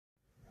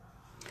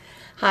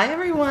Hi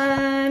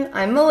everyone,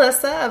 I'm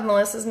Melissa of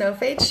Melissa's No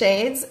Fade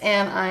Shades,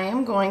 and I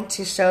am going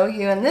to show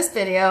you in this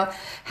video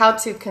how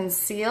to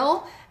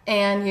conceal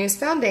and use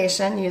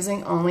foundation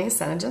using only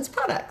SeneGence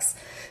products.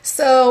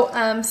 So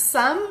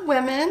some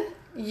women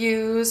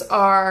use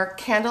our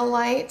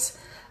candlelight,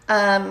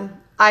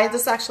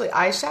 this is actually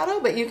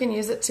eyeshadow, but you can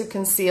use it to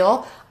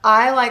conceal.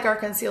 I like our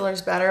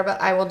concealers better,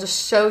 but I will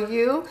just show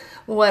you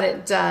what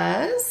it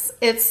does.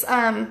 It's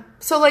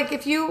so like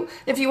if you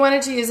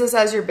wanted to use this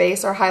as your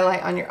base or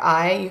highlight on your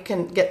eye, you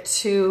can get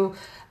two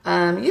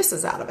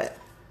uses out of it.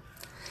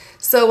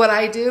 So what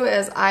I do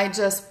is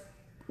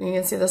you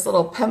can see this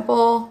little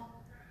pimple.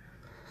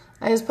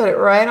 I just put it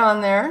right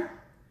on there.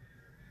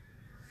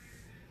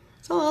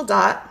 It's a little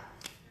dot.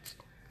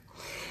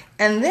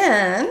 And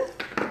then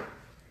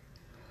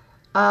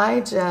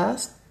I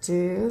just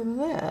do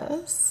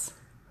this.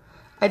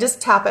 I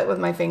just tap it with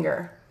my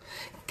finger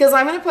because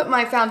I'm going to put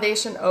my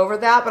foundation over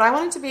that, but I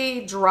want it to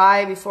be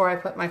dry before I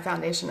put my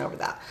foundation over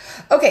that.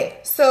 Okay,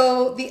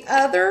 so the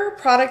other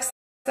products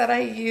that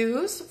I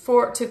use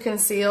to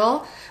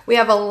conceal, we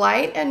have a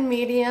light and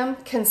medium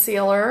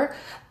concealer.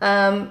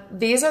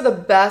 These are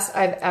the best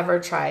I've ever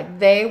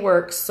tried. They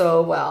work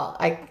so well.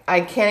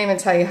 I can't even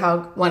tell you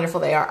how wonderful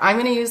they are. I'm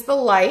going to use the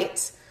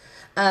light.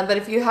 But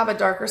if you have a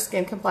darker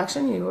skin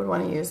complexion, you would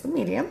want to use the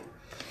medium.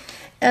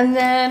 And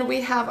then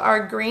we have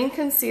our green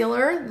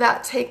concealer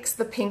that takes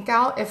the pink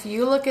out. If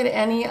you look at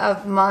any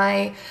of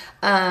my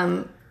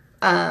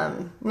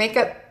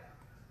makeup,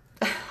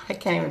 I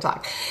can't even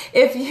talk.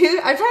 I'm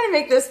trying to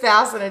make this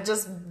fast and it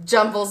just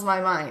jumbles my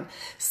mind.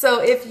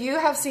 So if you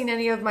have seen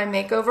any of my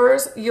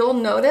makeovers, you'll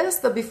notice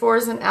the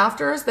befores and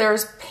afters,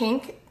 there's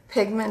pink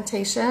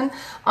pigmentation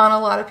on a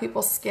lot of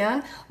people's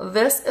skin.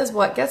 This is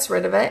what gets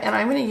rid of it, and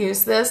I'm going to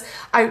use this.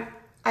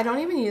 I don't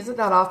even use it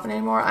that often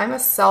anymore. I'm a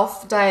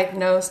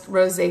self-diagnosed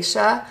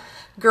rosacea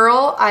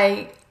girl.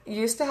 I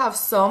used to have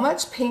so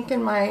much pink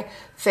in my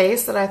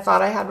face that I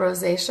thought I had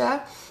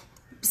rosacea.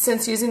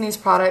 Since using these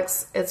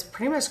products, it's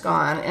pretty much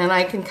gone, and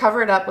I can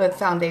cover it up with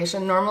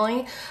foundation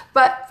normally,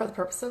 but for the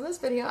purpose of this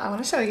video, I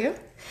want to show you.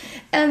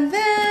 And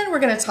then we're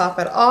going to top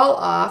it all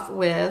off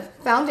with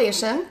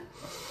foundation.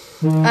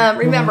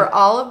 Remember,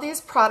 all of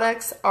these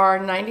products are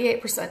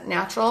 98%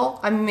 natural.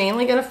 I'm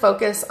mainly going to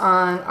focus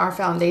on our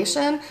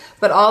foundation,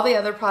 but all the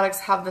other products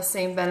have the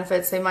same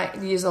benefits. They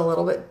might use a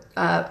little bit,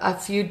 a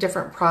few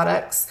different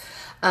products,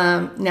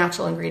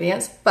 natural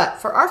ingredients. But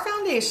for our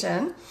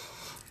foundation,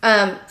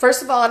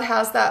 first of all, it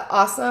has that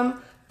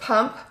awesome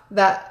pump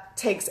that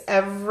takes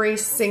every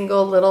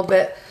single little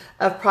bit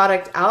of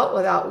product out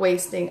without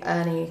wasting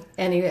any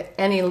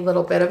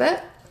little bit of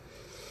it.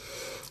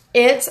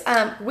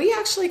 We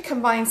actually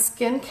combine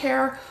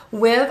skincare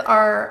with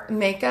our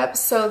makeup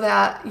so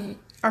that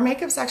our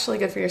makeup's actually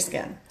good for your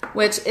skin,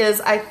 which is,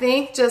 I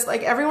think, just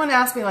like everyone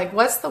asks me, like,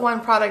 what's the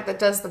one product that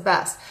does the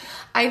best?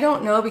 I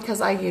don't know because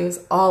I use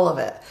all of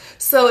it.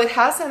 So it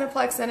has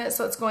Cineplex in it,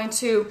 so it's going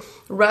to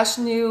rush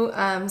new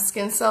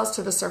skin cells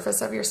to the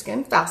surface of your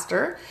skin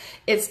faster.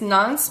 It's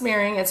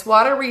non-smearing. It's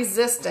water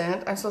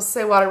resistant. I'm supposed to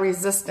say water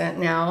resistant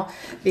now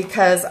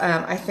because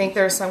I think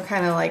there's some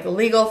kind of like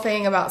legal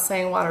thing about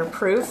saying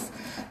waterproof,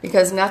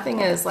 because nothing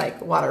is like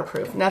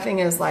waterproof. Nothing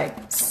is like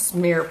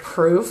smear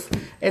proof.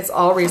 It's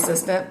all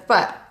resistant.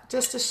 But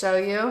just to show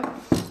you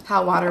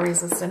how water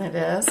resistant it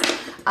is,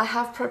 I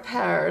have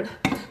prepared.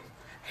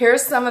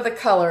 Here's some of the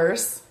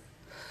colors.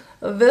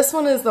 This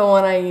one is the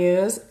one I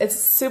use. It's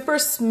super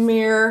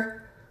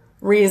smear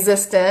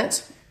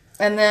resistant.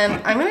 And then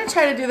I'm going to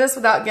try to do this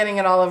without getting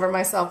it all over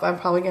myself. I'm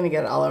probably going to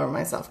get it all over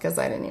myself because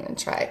I didn't even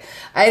try.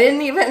 I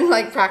didn't even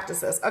like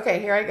practice this. Okay,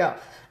 here I go.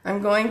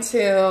 I'm going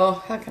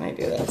to, how can I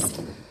do this?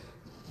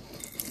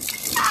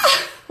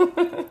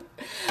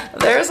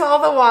 There's all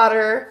the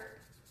water.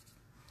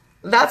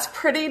 That's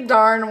pretty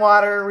darn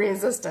water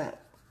resistant.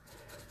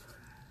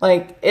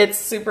 Like, it's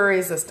super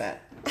resistant.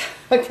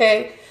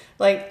 Okay,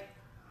 like,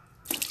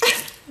 I'm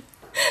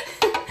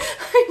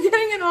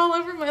getting it all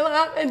over my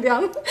lap and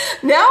down.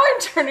 Now I'm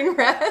turning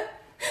red.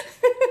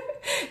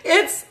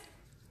 It's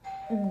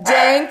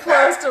dang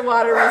close to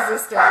water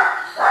resistant.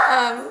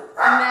 Now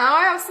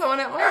I have someone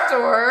at my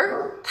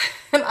door,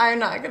 and I'm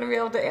not going to be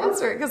able to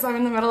answer it because I'm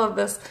in the middle of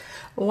this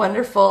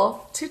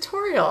wonderful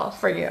tutorial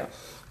for you.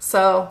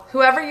 So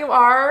whoever you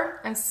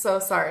are, I'm so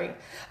sorry.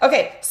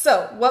 Okay,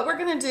 so what we're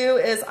going to do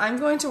is I'm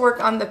going to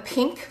work on the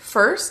pink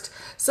first.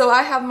 So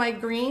I have my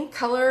green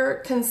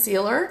color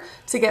concealer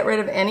to get rid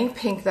of any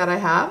pink that I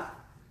have.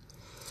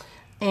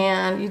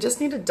 And you just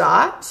need a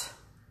dot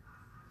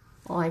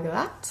like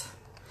that.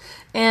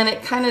 And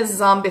it kind of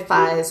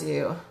zombifies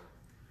you.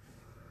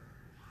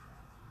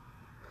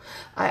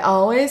 I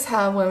always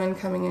have women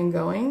coming and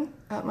going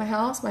at my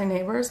house. My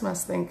neighbors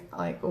must think,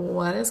 like,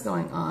 what is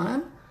going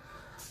on?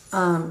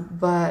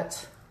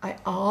 But I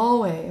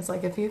always,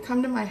 like, if you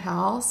come to my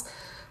house,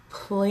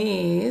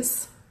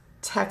 please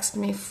text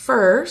me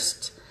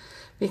first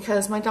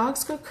because my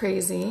dogs go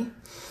crazy.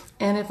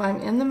 And if I'm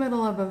in the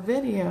middle of a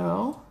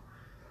video,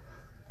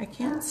 I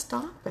can't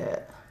stop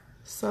it.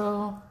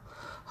 So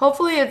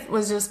Hopefully it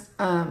was just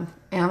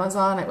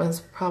Amazon. It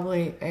was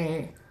probably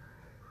a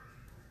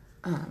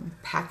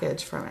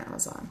package from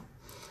Amazon.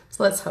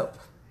 So let's hope.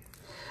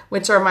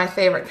 Which are my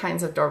favorite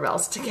kinds of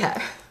doorbells to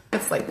get.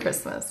 It's like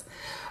Christmas.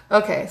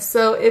 Okay,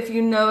 so if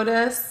you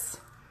notice,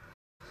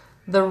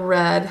 the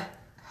red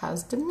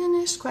has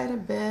diminished quite a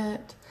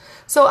bit.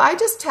 So I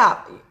just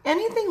tap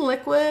anything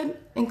liquid,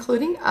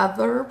 including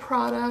other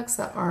products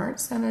that aren't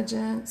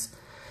SeneGence.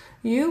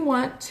 You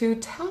want to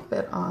tap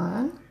it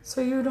on so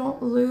you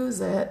don't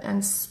lose it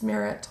and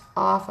smear it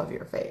off of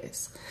your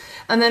face.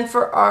 And then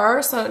for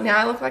ours, so now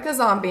I look like a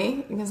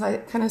zombie because I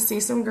kind of see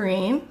some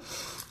green.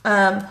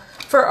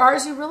 For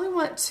ours, you really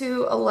want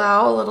to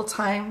allow a little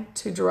time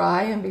to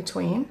dry in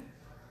between.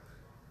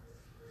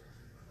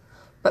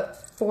 But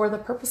for the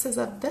purposes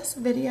of this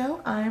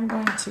video, I'm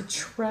going to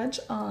trudge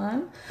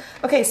on.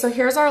 Okay, so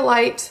here's our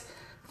light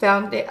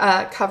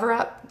cover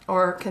up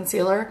or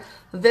concealer.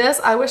 This,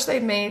 I wish they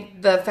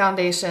made the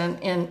foundation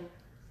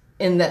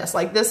in this.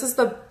 Like, this is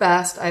the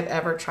best I've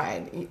ever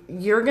tried.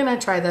 You're gonna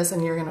try this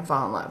and you're gonna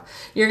fall in love.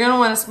 You're gonna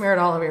wanna smear it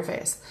all over your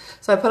face.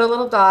 So I put a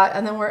little dot,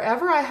 and then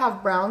wherever I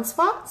have brown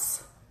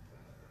spots,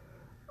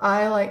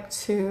 I like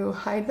to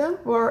hide them.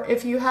 Or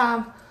if you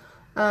have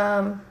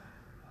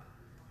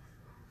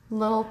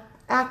little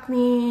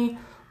acne,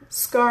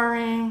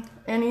 scarring,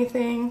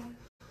 anything,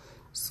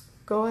 just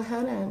go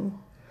ahead and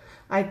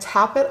I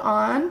tap it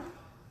on,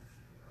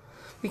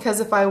 because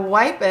if I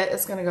wipe it,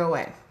 it's gonna go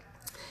away.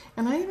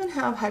 And I even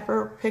have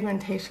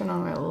hyperpigmentation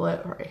on my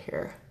lip right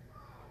here.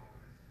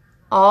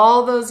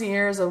 All those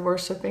years of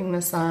worshiping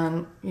the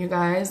sun, you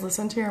guys,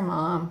 listen to your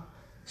mom.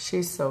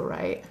 She's so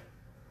right.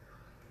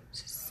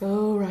 She's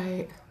so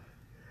right.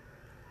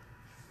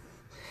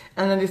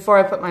 And then before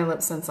I put my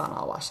lip sense on,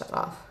 I'll wash that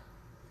off.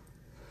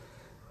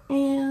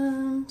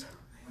 And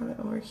I have it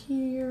over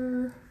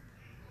here.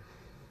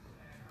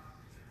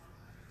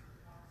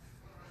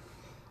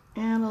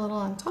 And a little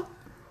on top.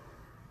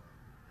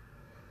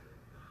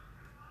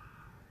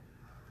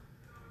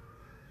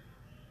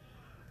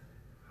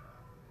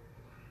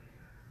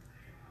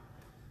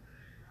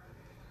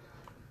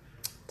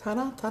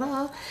 Ta-da,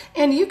 ta-da.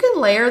 And you can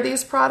layer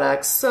these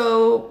products,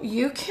 so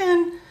you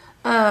can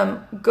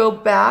go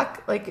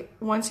back, like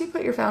once you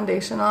put your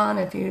foundation on,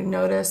 if you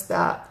notice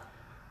that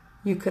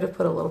you could have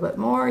put a little bit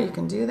more, you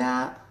can do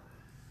that.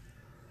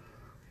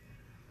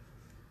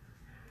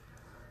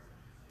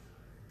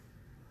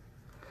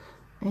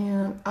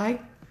 And I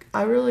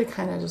really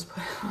kind of just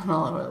put it on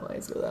all over the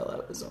place because I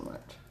love it so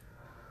much.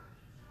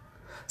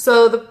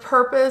 So the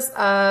purpose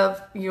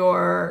of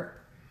your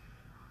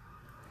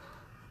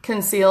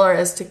concealer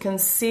is to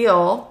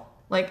conceal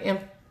like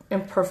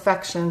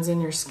imperfections in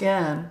your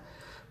skin,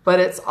 but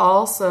it's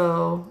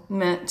also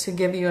meant to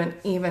give you an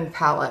even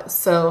palette.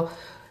 So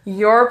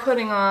you're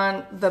putting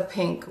on the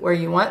pink where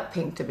you want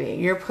pink to be.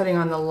 You're putting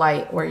on the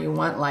light where you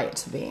want light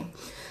to be.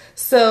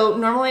 So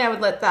normally I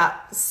would let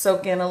that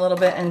soak in a little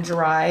bit and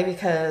dry,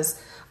 because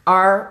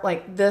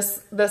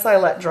this I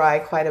let dry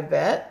quite a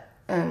bit.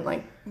 And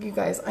like, you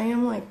guys, I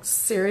am like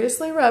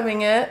seriously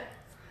rubbing it.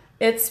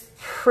 It's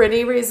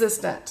pretty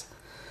resistant.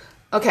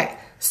 Okay,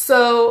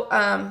 so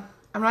I'm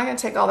not gonna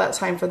take all that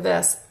time for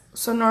this.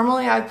 So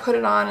normally I'd put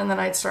it on and then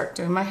I'd start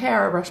doing my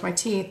hair or brush my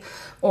teeth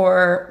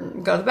or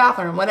go to the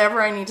bathroom,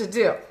 whatever I need to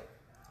do.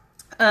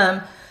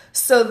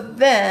 So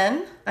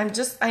then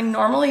I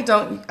normally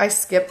don't, I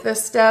skip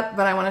this step,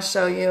 but I wanna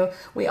show you.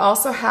 We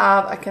also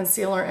have a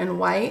concealer in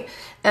white,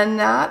 and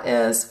that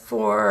is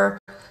for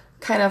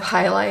kind of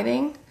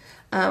highlighting.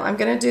 I'm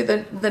gonna do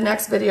the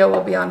next video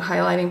will be on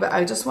highlighting, but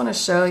I just wanna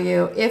show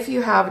you, if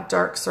you have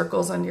dark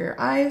circles under your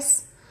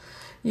eyes,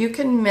 you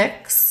can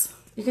mix,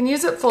 you can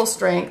use it full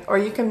strength, or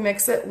you can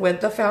mix it with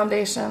the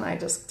foundation. I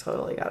just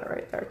totally got it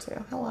right there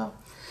too, hello.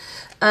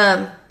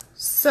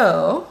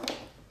 So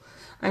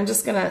I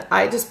just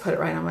put it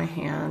right on my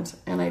hand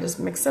and I just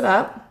mix it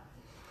up.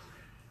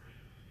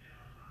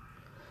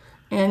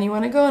 And you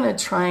wanna go in a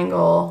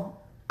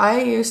triangle.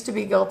 I used to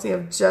be guilty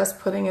of just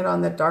putting it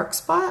on the dark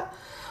spot,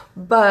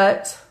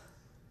 but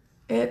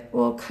it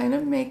will kind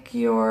of make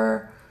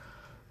your,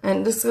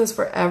 and this goes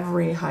for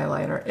every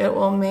highlighter, it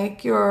will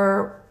make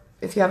your,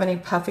 if you have any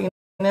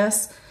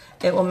puffiness,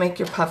 it will make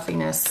your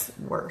puffiness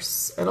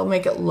worse. It'll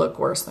make it look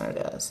worse than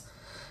it is.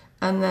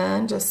 And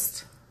then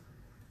just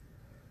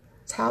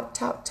tap,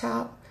 tap,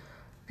 tap.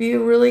 Be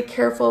really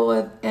careful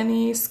with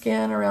any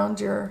skin around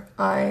your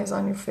eyes,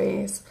 on your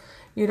face.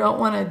 You don't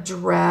want to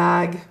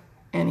drag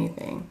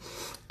anything.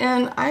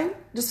 And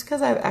just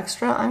because I have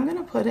extra, I'm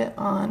gonna put it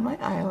on my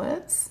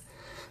eyelids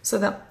so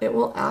that it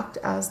will act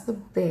as the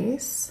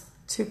base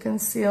to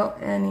conceal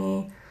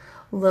any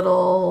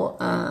little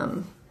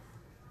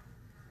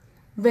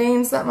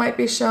veins that might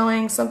be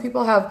showing. Some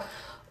people have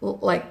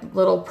like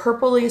little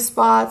purpley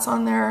spots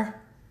on their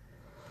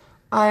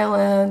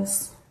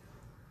eyelids.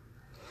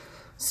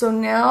 So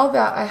now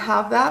that I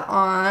have that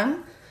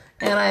on,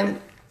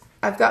 and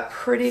I've got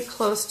pretty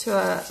close to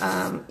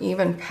a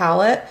even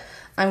palette,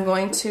 I'm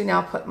going to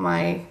now put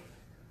my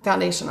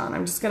foundation on.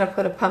 I'm just gonna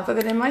put a pump of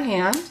it in my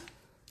hand,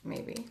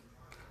 maybe.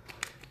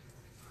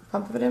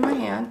 pump it in my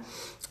hand.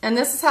 And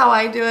this is how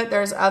I do it.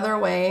 There's other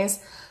ways.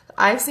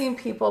 I've seen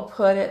people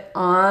put it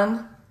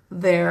on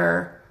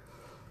their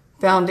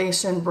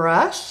foundation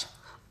brush.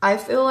 I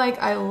feel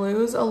like I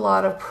lose a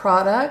lot of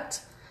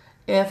product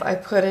if I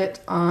put it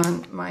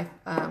on my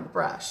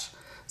brush.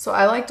 So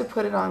I like to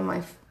put it on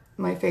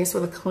my face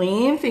with a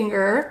clean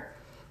finger.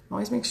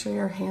 Always make sure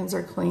your hands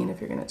are clean if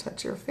you're going to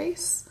touch your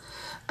face.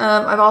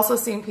 I've also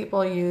seen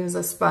people use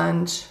a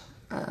sponge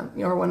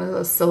or one of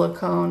those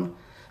silicone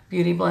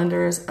beauty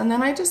blenders, and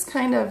then I just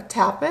kind of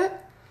tap it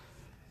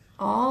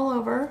all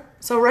over.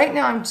 So right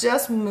now I'm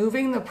just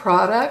moving the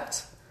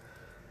product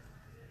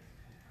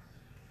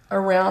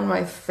around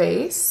my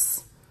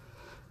face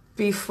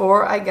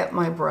before I get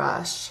my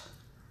brush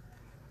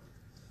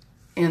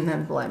and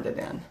then blend it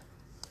in.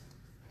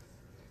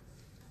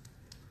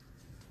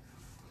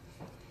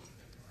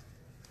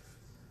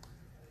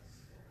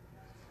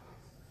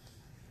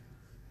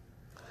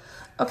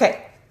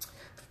 Okay,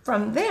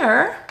 from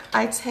there,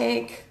 I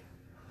take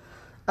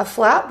a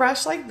flat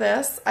brush like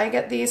this. I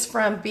get these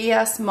from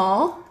BS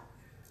Mall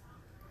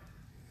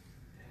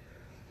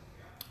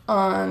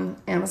on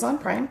Amazon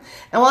Prime.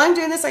 And while I'm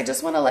doing this, I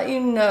just want to let you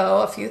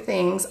know a few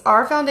things.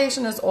 Our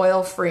foundation is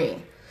oil-free.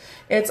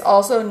 It's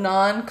also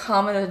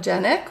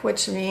non-comedogenic,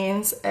 which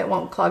means it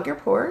won't clog your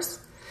pores.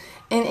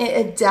 And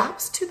it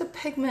adapts to the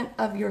pigment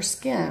of your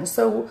skin.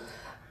 So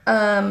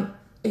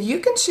you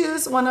can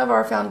choose one of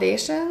our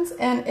foundations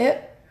and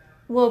it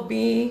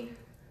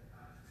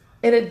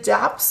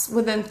adapts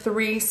within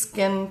 3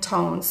 skin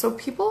tones. So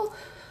people,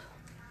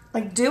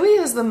 like Dewy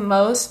is the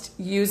most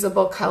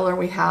usable color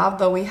we have,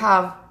 though we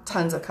have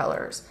tons of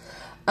colors.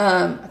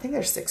 I think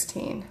there's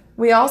 16.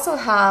 We also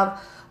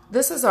have,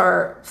 this is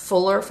our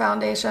fuller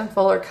foundation,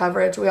 fuller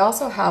coverage. We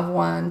also have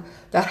one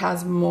that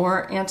has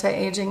more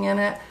anti-aging in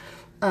it.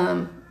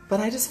 But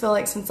I just feel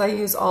like since I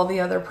use all the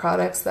other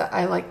products that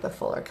I like the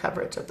fuller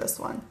coverage of this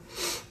one.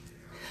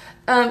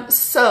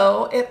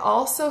 So it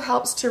also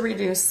helps to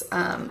reduce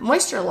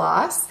moisture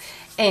loss,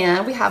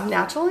 and we have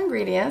natural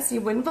ingredients.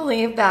 You wouldn't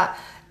believe that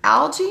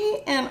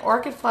algae and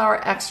orchid flower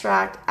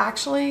extract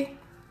actually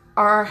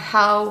are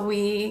how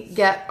we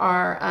get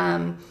our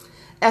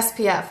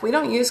SPF. We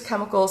don't use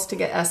chemicals to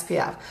get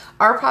SPF.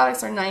 Our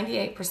products are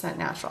 98%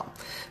 natural.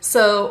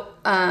 So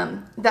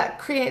that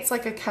creates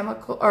like a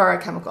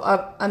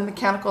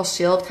mechanical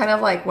shield, kind of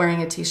like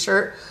wearing a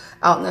t-shirt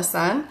out in the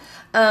sun.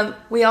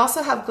 We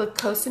also have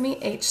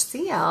glucosamine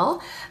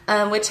HCl,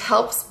 which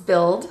helps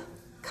build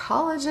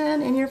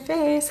collagen in your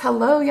face.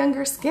 Hello,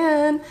 younger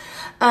skin.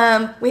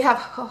 We have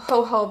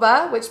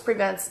jojoba, which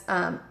prevents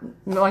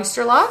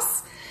moisture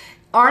loss.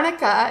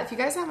 Arnica, if you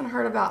guys haven't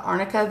heard about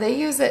arnica, they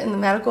use it in the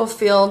medical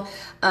field.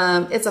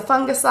 It's a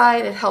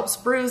fungicide. It helps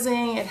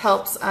bruising. It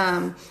helps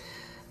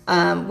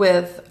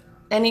with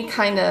any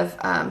kind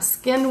of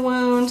skin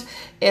wound.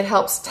 It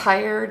helps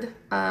tired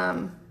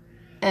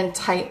and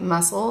tight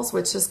muscles,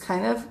 which is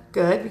kind of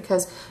good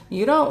because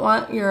you don't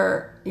want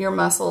your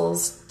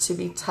muscles to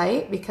be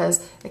tight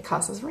because it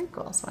causes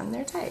wrinkles when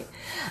they're tight.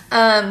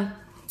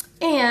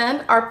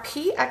 And our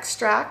pea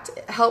extract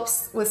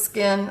helps with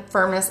skin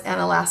firmness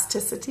and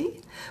elasticity,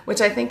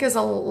 which I think is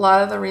a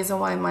lot of the reason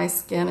why my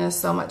skin is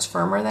so much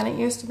firmer than it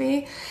used to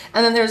be.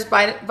 And then there's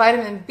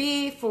vitamin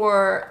B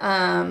for,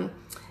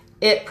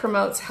 it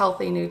promotes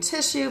healthy new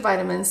tissue.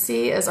 Vitamin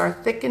C is our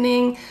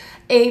thickening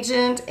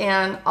agent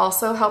and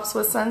also helps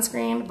with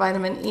sunscreen.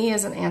 Vitamin E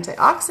is an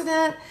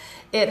antioxidant.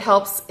 It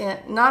helps,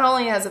 not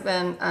only has it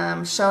been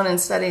shown in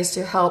studies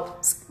to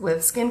help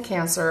with skin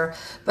cancer,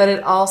 but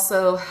it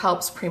also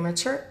helps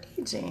premature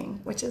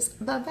aging, which is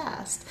the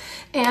best.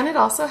 And it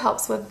also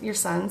helps with your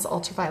sun's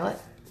ultraviolet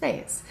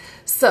rays.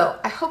 So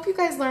I hope you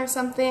guys learned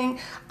something.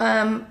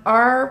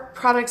 Our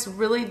products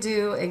really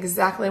do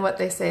exactly what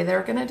they say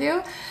they're gonna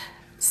do.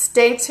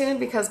 Stay tuned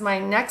because my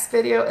next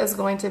video is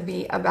going to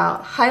be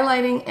about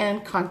highlighting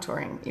and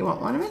contouring. You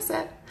won't want to miss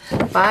it.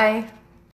 Bye.